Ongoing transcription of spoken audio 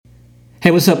Hey,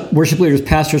 what's up, worship leaders,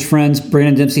 pastors, friends?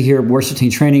 Brandon Dempsey here, Worship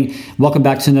Team Training. Welcome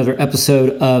back to another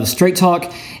episode of Straight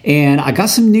Talk. And I got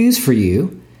some news for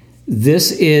you.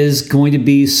 This is going to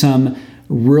be some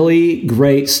really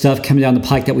great stuff coming down the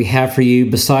pike that we have for you,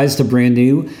 besides the brand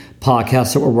new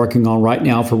podcast that we're working on right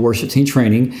now for Worship Team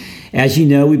Training. As you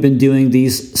know, we've been doing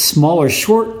these smaller,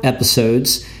 short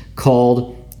episodes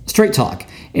called Straight Talk.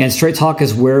 And Straight Talk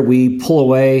is where we pull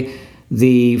away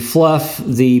the fluff,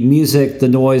 the music, the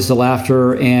noise, the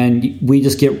laughter, and we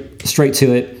just get straight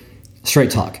to it, straight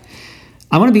talk.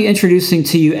 I'm going to be introducing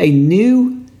to you a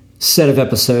new set of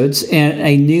episodes and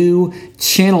a new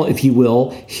channel, if you will,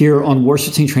 here on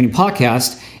Worship Team Training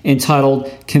Podcast entitled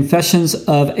Confessions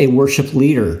of a Worship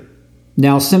Leader.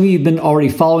 Now, some of you have been already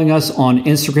following us on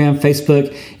Instagram,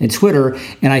 Facebook, and Twitter,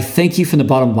 and I thank you from the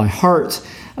bottom of my heart.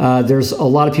 There's a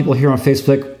lot of people here on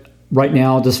Facebook right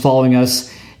now just following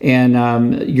us.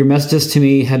 And your messages to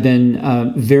me have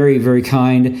been very, very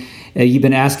kind. You've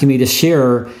been asking me to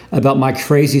share about my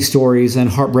crazy stories and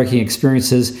heartbreaking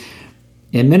experiences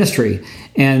in ministry.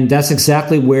 And that's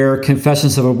exactly where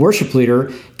Confessions of a Worship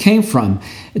Leader came from.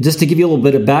 Just to give you a little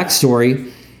bit of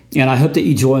backstory, and I hope that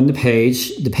you join the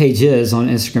page. The page is on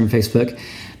Instagram and Facebook.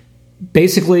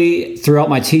 Basically, throughout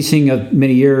my teaching of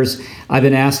many years, I've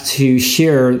been asked to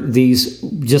share these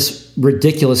just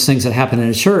ridiculous things that happen in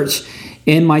a church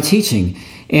in my teaching.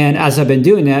 And as I've been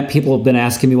doing that, people have been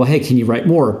asking me, well, hey, can you write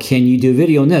more? Can you do a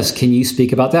video on this? Can you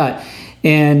speak about that?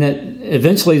 And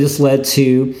eventually this led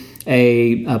to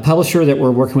a publisher that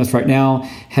we're working with right now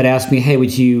had asked me, hey,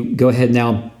 would you go ahead and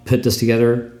now put this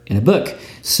together in a book?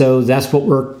 So that's what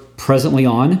we're presently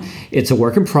on. It's a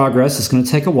work in progress. It's going to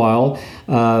take a while.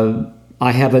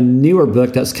 I have a newer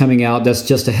book that's coming out that's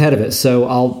just ahead of it. So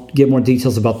I'll give more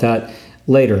details about that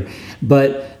later.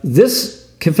 But this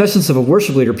Confessions of a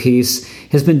Worship Leader piece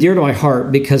has been dear to my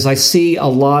heart because I see a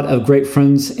lot of great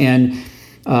friends and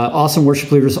awesome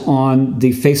worship leaders on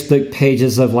the Facebook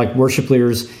pages of like Worship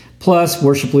Leaders Plus,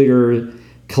 Worship Leader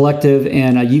Collective,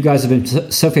 and you guys have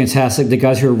been so fantastic, the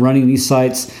guys who are running these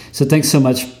sites. So thanks so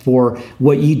much for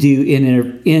what you do in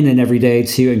and every day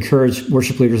to encourage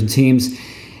worship leaders and teams.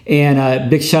 And a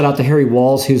big shout out to Harry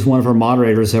Walls, who's one of our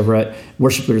moderators over at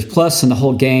Worship Leaders Plus, and the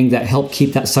whole gang that helped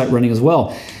keep that site running as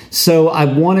well. So I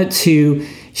wanted to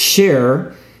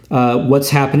share what's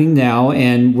happening now,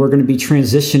 and we're going to be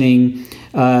transitioning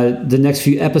the next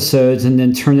few episodes and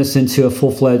then turn this into a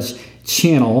full-fledged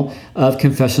channel of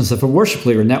Confessions of a Worship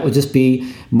Leader. And that would just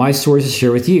be my stories to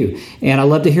share with you. And I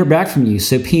love to hear back from you.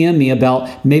 So PM me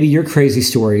about maybe your crazy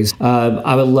stories.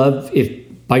 I would love, if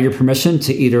by your permission,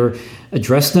 to either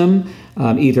address them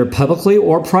either publicly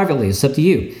or privately. It's up to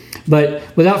you. But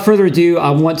without further ado,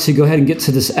 I want to go ahead and get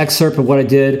to this excerpt of what I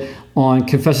did on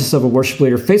Confessions of a Worship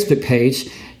Leader Facebook page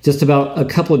just about a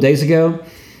couple of days ago.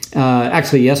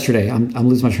 Actually, yesterday. I'm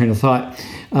losing my train of thought.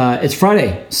 It's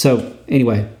Friday. So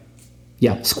anyway,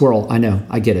 yeah, squirrel. I know.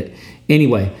 I get it.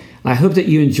 Anyway, I hope that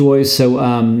you enjoy. So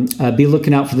be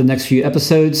looking out for the next few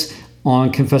episodes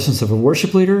on Confessions of a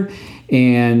Worship Leader.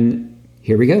 And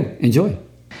here we go. Enjoy.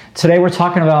 Today we're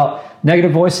talking about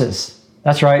negative voices.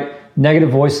 That's right. Negative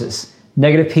voices,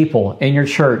 negative people in your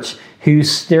church who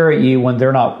stare at you when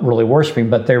they're not really worshiping,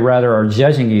 but they rather are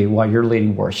judging you while you're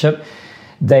leading worship.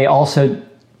 They're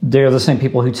the same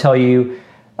people who tell you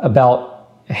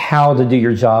about how to do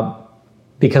your job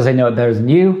because they know it better than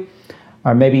you,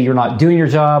 or maybe you're not doing your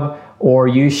job, or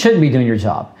you shouldn't be doing your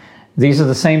job. These are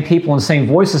the same people and same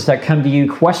voices that come to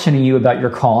you questioning you about your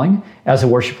calling as a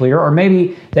worship leader, or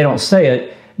maybe they don't say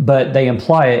it, but they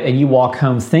imply it, and you walk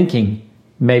home thinking,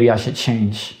 maybe I should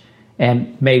change,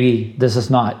 and maybe this is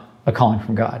not a calling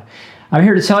from God. I'm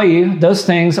here to tell you those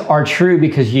things are true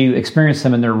because you experience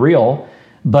them and they're real,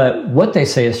 but what they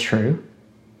say is true.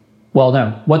 Well,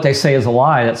 no, what they say is a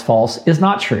lie, that's false, is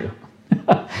not true.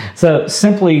 So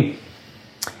simply,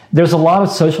 there's a lot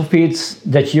of social feeds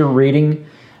that you're reading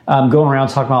going around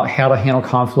talking about how to handle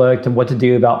conflict and what to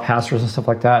do about pastors and stuff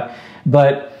like that.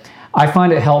 But I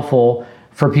find it helpful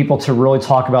for people to really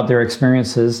talk about their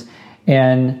experiences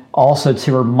and also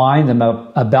to remind them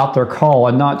about their call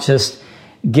and not just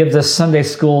give this Sunday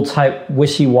school type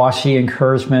wishy-washy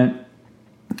encouragement,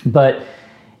 but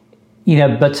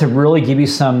to really give you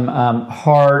some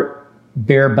hard,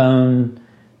 bare bone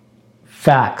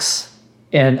facts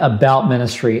and about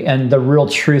ministry and the real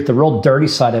truth, the real dirty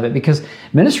side of it, because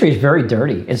ministry is very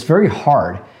dirty. It's very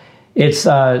hard. It's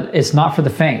not for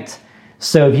the faint.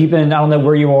 So if you've been, I don't know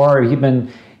where you are, if you've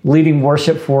been leading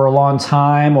worship for a long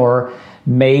time, or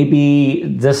maybe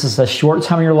this is a short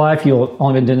time in your life, you've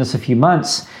only been doing this a few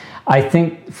months, I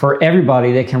think for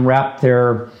everybody, they can wrap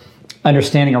their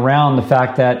understanding around the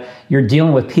fact that you're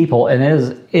dealing with people, and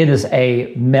it is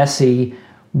a messy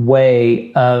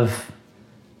way of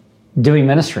doing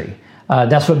ministry.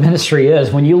 That's what ministry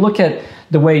is. When you look at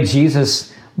the way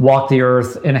Jesus walked the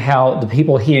earth and how the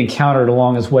people he encountered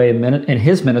along his way in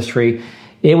his ministry,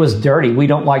 it was dirty. We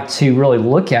don't like to really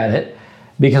look at it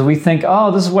because we think,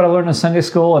 oh, this is what I learned in Sunday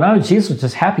school, and oh, Jesus was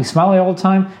just happy, smiling all the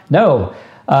time. No,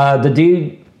 the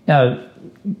dude,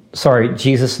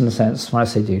 Jesus in the sense, when I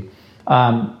say dude,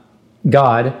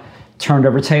 God turned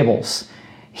over tables.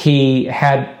 He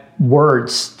had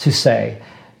words to say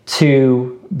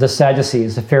to the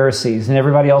Sadducees, the Pharisees, and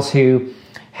everybody else who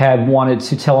had wanted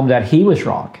to tell him that he was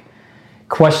wrong.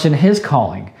 Question his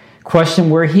calling. Question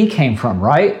where he came from,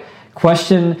 right?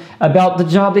 Question about the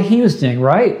job that he was doing,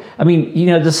 right? I mean,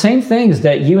 the same things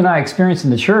that you and I experience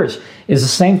in the church is the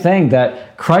same thing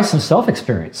that Christ himself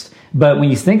experienced. But when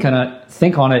you think on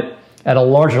it at a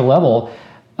larger level,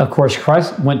 of course,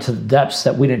 Christ went to the depths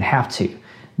that we didn't have to.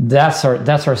 That's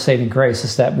our saving grace,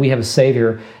 is that we have a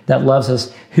Savior that loves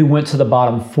us, who went to the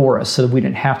bottom for us so that we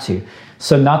didn't have to.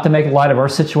 So not to make light of our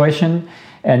situation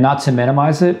and not to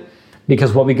minimize it,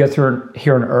 because what we go through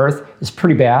here on earth is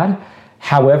pretty bad.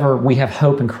 However, we have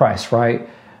hope in Christ, right?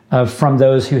 From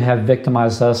those who have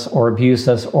victimized us or abused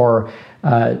us or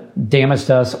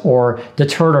damaged us or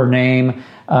deterred our name,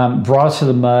 brought us to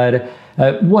the mud,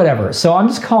 whatever. So I'm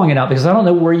just calling it out because I don't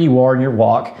know where you are in your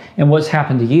walk and what's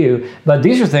happened to you, but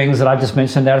these are things that I've just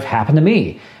mentioned that have happened to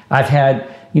me. I've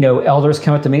had, elders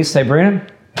come up to me and say, Brandon,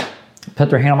 put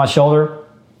their hand on my shoulder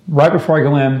right before I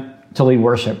go in to lead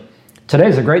worship.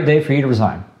 Today's a great day for you to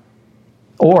resign.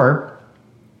 Or,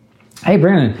 hey,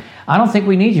 Brandon, I don't think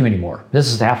we need you anymore. This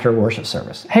is after a worship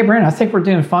service. Hey, Brandon, I think we're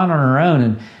doing fine on our own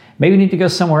and maybe we need to go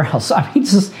somewhere else. I mean,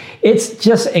 it's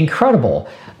just incredible.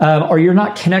 Or you're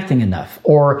not connecting enough,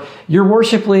 or your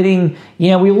worship leading,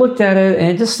 we looked at it and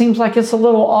it just seems like it's a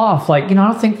little off. Like, I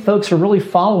don't think folks are really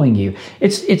following you.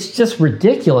 It's just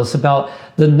ridiculous about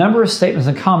the number of statements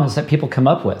and comments that people come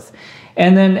up with.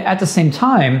 And then at the same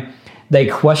time, they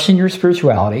question your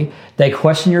spirituality. They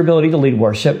question your ability to lead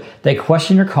worship. They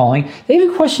question your calling. They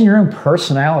even question your own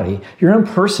personality, your own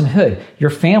personhood, your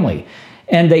family.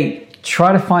 And they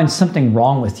try to find something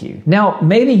wrong with you. Now,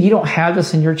 maybe you don't have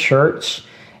this in your church,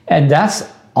 and that's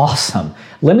awesome.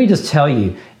 Let me just tell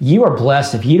you, you are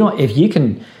blessed if you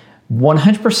can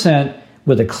 100%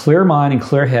 with a clear mind and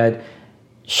clear head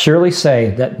surely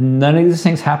say that none of these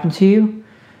things happen to you.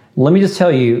 Let me just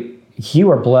tell you,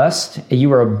 you are blessed,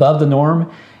 you are above the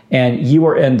norm, and you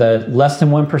are in the less than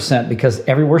 1%, because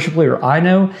every worship leader I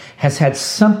know has had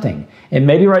something. And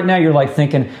maybe right now you're like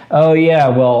thinking, oh yeah,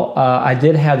 well, I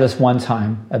did have this one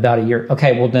time about a year.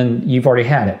 Okay, well then you've already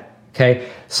had it. Okay,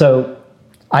 so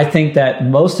I think that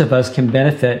most of us can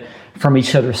benefit from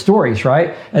each other's stories,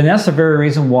 right? And that's the very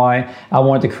reason why I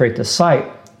wanted to create this site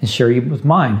and share you with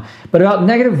mine. But about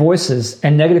negative voices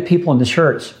and negative people in the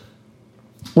church,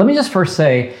 let me just first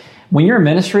say, when you're in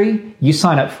ministry, you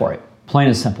sign up for it, plain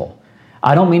and simple.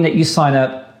 I don't mean that you sign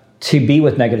up to be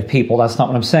with negative people. That's not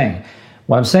what I'm saying.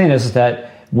 What I'm saying is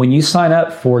that when you sign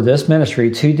up for this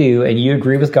ministry to do, and you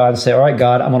agree with God and say, all right,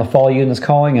 God, I'm going to follow you in this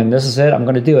calling, and this is it, I'm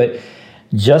going to do it,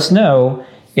 just know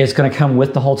it's going to come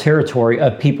with the whole territory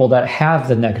of people that have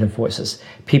the negative voices,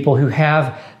 people who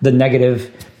have the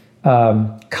negative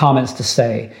comments to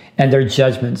say and their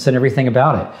judgments and everything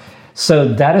about it. So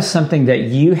that is something that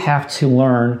you have to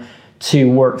learn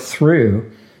to work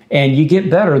through, and you get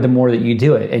better the more that you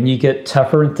do it, and you get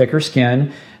tougher and thicker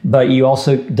skin, but you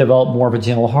also develop more of a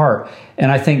gentle heart.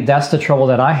 And I think that's the trouble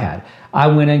that I had. I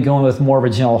went in going with more of a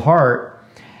gentle heart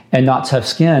and not tough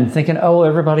skin, thinking, oh,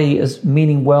 everybody is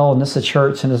meaning well, and this is a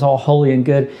church, and it's all holy and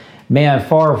good. Man,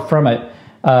 far from it,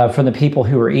 from the people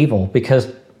who are evil,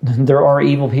 because there are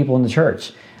evil people in the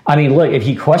church. I mean, look, if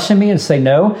you question me and say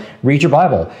no, read your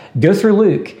Bible. Go through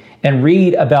Luke and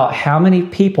read about how many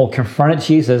people confronted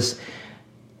Jesus,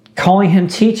 calling him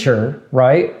teacher,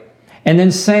 right? And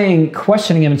then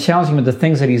questioning him and challenging him with the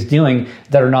things that he's doing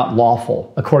that are not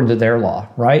lawful according to their law,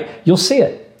 right? You'll see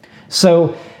it.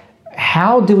 So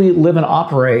how do we live and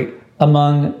operate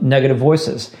among negative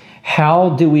voices?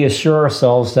 How do we assure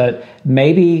ourselves that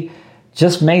maybe,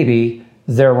 just maybe,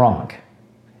 they're wrong?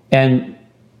 And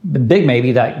the big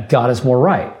maybe that God is more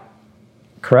right,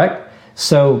 correct?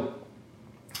 So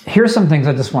here's some things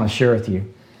I just want to share with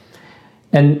you.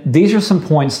 And these are some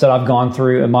points that I've gone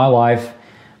through in my life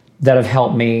that have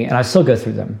helped me, and I still go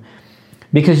through them.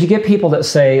 Because you get people that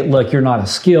say, look, you're not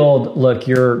as skilled, look,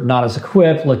 you're not as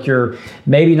equipped, look, you're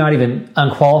maybe not even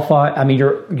unqualified. I mean,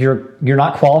 you're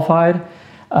not qualified.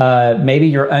 Maybe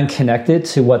you're unconnected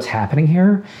to what's happening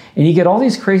here. And you get all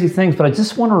these crazy things, but I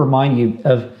just want to remind you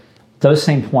of those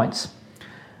same points.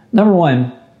 Number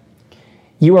one,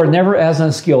 you are never as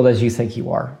unskilled as you think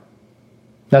you are.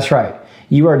 That's right.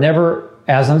 You are never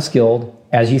as unskilled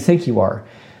as you think you are.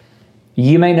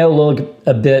 You may know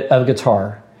a bit of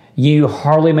guitar. You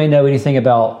hardly may know anything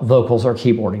about vocals or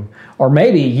keyboarding. Or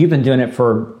maybe you've been doing it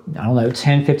for,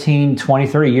 10, 15, 20,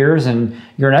 30 years and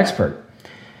you're an expert.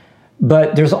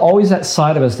 But there's always that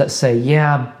side of us that say,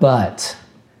 yeah, but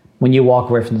when you walk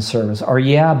away from the service, or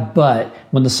yeah, but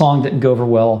when the song didn't go over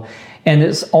well. And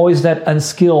it's always that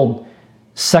unskilled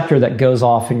sector that goes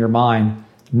off in your mind.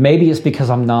 Maybe it's because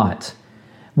I'm not.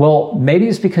 Well, maybe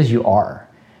it's because you are.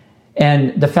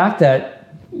 And the fact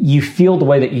that you feel the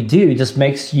way that you do just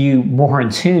makes you more in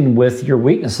tune with your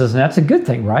weaknesses. And that's a good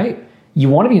thing, right? You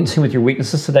want to be in tune with your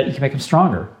weaknesses so that you can make them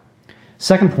stronger.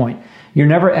 Second point, you're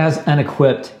never as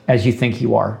unequipped as you think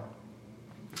you are.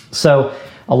 So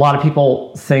a lot of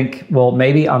people think, well,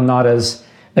 maybe I'm not as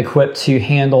equipped to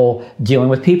handle dealing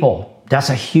with people. That's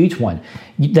a huge one.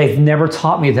 They've never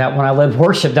taught me that when I led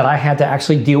worship, that I had to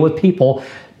actually deal with people.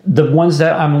 The ones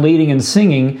that I'm leading and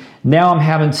singing, now I'm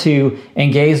having to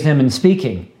engage them in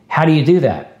speaking. How do you do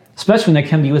that? Especially when they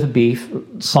come to you with a beef,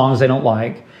 songs they don't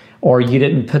like, or you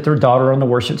didn't put their daughter on the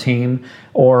worship team,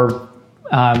 or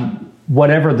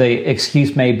whatever the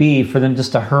excuse may be for them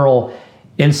just to hurl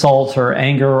insults or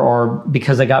anger, or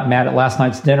because they got mad at last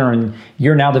night's dinner and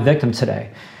you're now the victim today.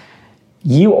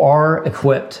 You are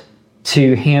equipped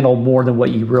to handle more than what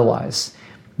you realize.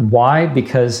 Why?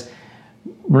 Because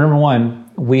number one,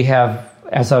 we have,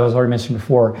 as I was already mentioned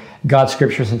before, God's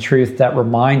scriptures and truth that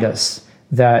remind us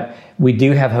that we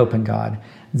do have hope in God,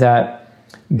 that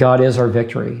God is our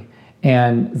victory,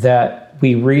 and that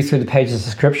we read through the pages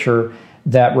of scripture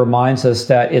that reminds us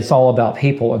that it's all about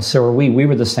people, and so are we. We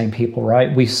were the same people,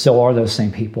 right? We still are those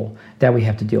same people that we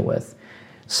have to deal with.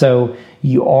 So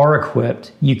you are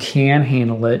equipped. You can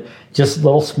handle it, just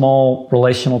little small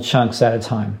relational chunks at a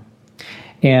time.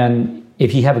 And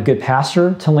if you have a good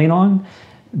pastor to lean on,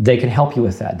 they can help you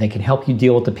with that. They can help you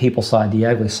deal with the people side, the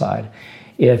ugly side.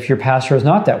 If your pastor is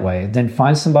not that way, then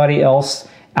find somebody else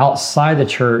outside the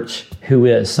church who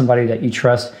is, somebody that you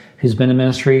trust, who's been in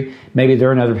ministry. Maybe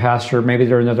they're another pastor, maybe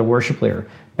they're another worship leader.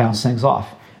 Bounce things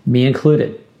off. Me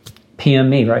included. PM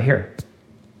me right here.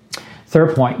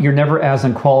 Third point, you're never as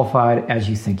unqualified as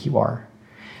you think you are.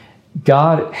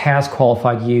 God has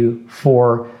qualified you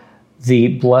for the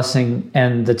blessing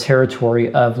and the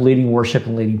territory of leading worship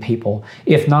and leading people.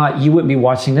 If not, you wouldn't be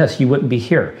watching this. You wouldn't be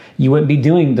here. You wouldn't be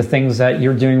doing the things that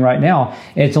you're doing right now.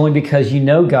 And it's only because you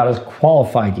know God has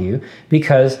qualified you,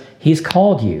 because He's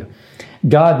called you.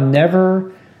 God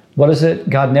never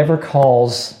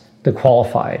calls the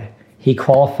qualified. He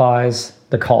qualifies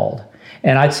the called.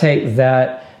 And I take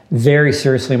that very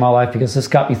seriously in my life, because this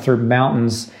got me through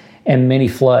mountains and many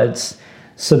floods,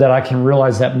 so that I can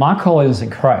realize that my calling is in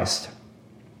Christ.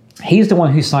 He's the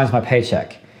one who signs my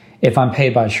paycheck if I'm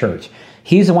paid by a church.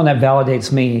 He's the one that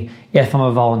validates me if I'm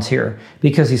a volunteer,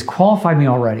 because He's qualified me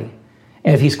already.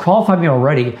 And if He's qualified me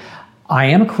already, I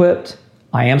am equipped,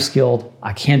 I am skilled,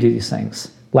 I can do these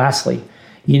things. Lastly,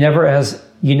 you never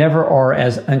are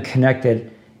as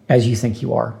unconnected as you think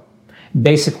you are.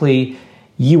 Basically,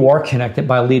 you are connected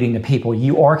by leading the people.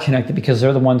 You are connected because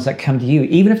they're the ones that come to you.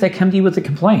 Even if they come to you with a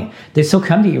complaint, they still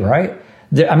come to you, right?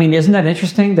 Isn't that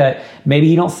interesting that maybe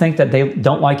you don't think that they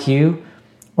don't like you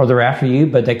or they're after you,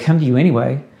 but they come to you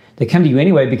anyway. They come to you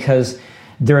anyway because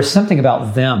there is something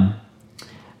about them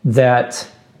that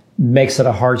makes it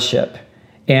a hardship.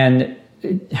 And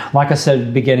like I said at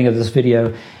the beginning of this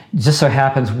video, just so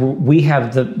happens we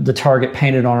have the target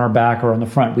painted on our back or on the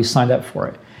front. We signed up for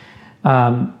it.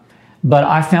 But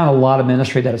I found a lot of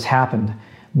ministry that has happened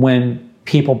when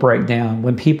people break down,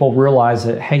 when people realize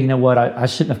that, hey, you know what, I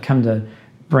shouldn't have come to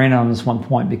Brandon on this one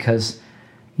point, because,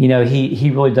 he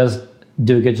really does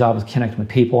do a good job of connecting with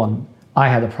people, and I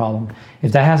had the problem.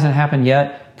 If that hasn't happened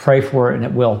yet, pray for it, and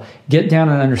it will. Get down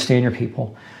and understand your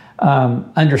people.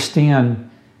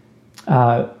 Understand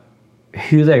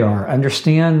who they are.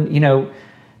 Understand, the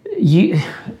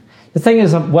thing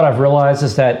is, what I've realized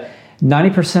is that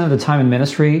 90% of the time in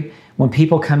ministry, when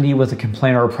people come to you with a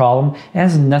complaint or a problem, it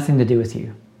has nothing to do with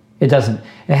you. It doesn't.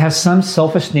 It has some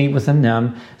selfish need within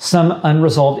them, some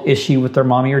unresolved issue with their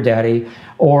mommy or daddy,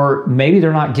 or maybe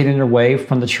they're not getting their way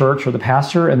from the church or the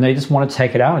pastor and they just want to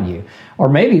take it out on you. Or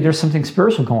maybe there's something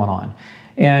spiritual going on.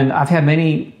 And I've had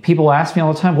many people ask me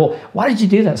all the time, well, why did you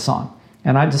do that song?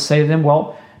 And I just say to them,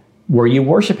 well, were you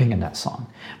worshiping in that song?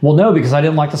 Well, no, because I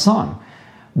didn't like the song.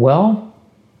 Well,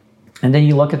 and then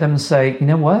you look at them and say, you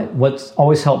know what? What's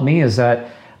always helped me is that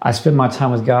I spend my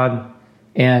time with God,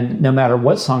 and no matter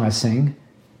what song I sing,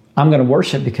 I'm going to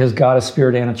worship because God is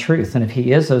spirit and a truth. And if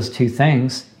he is those two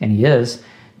things, and he is,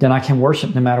 then I can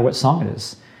worship no matter what song it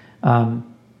is.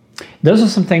 Those are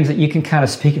some things that you can kind of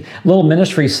speak, little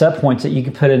ministry set points that you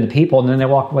can put into people, and then they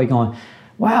walk away going,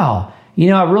 wow,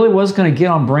 I really was going to get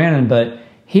on Brandon, but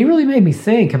he really made me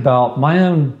think about my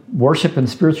own worship and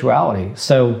spirituality.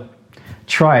 So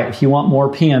try it. If you want more,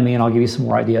 PM me and I'll give you some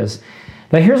more ideas.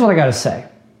 But here's what I got to say,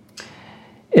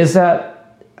 is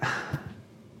that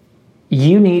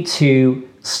you need to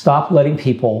stop letting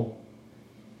people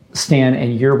stand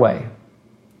in your way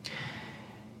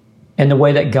and the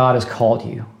way that God has called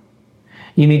you.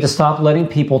 You need to stop letting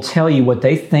people tell you what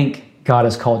they think God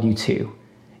has called you to.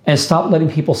 And stop letting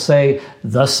people say,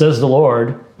 thus says the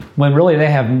Lord, when really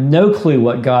they have no clue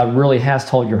what God really has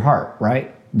told your heart,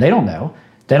 right? They don't know.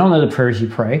 They don't know the prayers you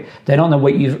pray. They don't know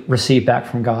what you receive back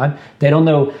from God. They don't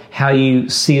know how you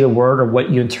see the word or what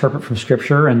you interpret from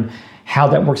Scripture and how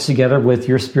that works together with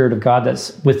your Spirit of God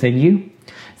that's within you.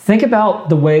 Think about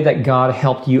the way that God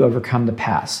helped you overcome the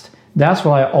past. That's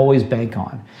what I always bank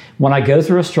on. When I go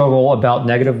through a struggle about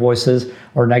negative voices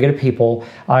or negative people,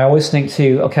 I always think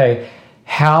to, okay,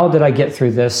 how did I get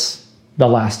through this the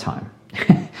last time?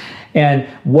 And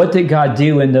what did God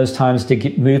do in those times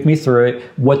to move me through it?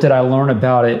 What did I learn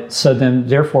about it? So then,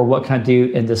 therefore, what can I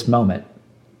do in this moment?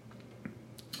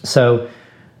 So,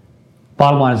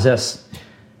 bottom line is this.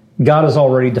 God has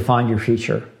already defined your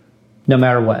future, no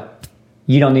matter what.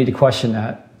 You don't need to question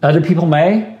that. Other people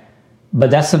may,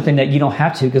 but that's something that you don't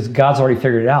have to because God's already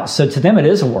figured it out. So to them, it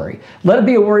is a worry. Let it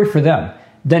be a worry for them.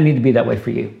 Doesn't need to be that way for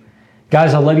you.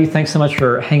 Guys, I love you. Thanks so much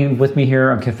for hanging with me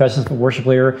here on Confessions of a Worship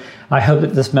Leader. I hope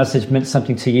that this message meant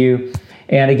something to you.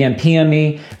 And again, PM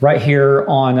me right here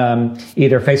on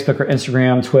either Facebook or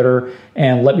Instagram, Twitter,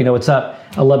 and let me know what's up.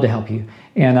 I'd love to help you.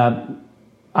 And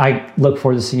I look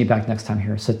forward to seeing you back next time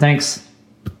here. So thanks.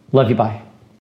 Love you. Bye.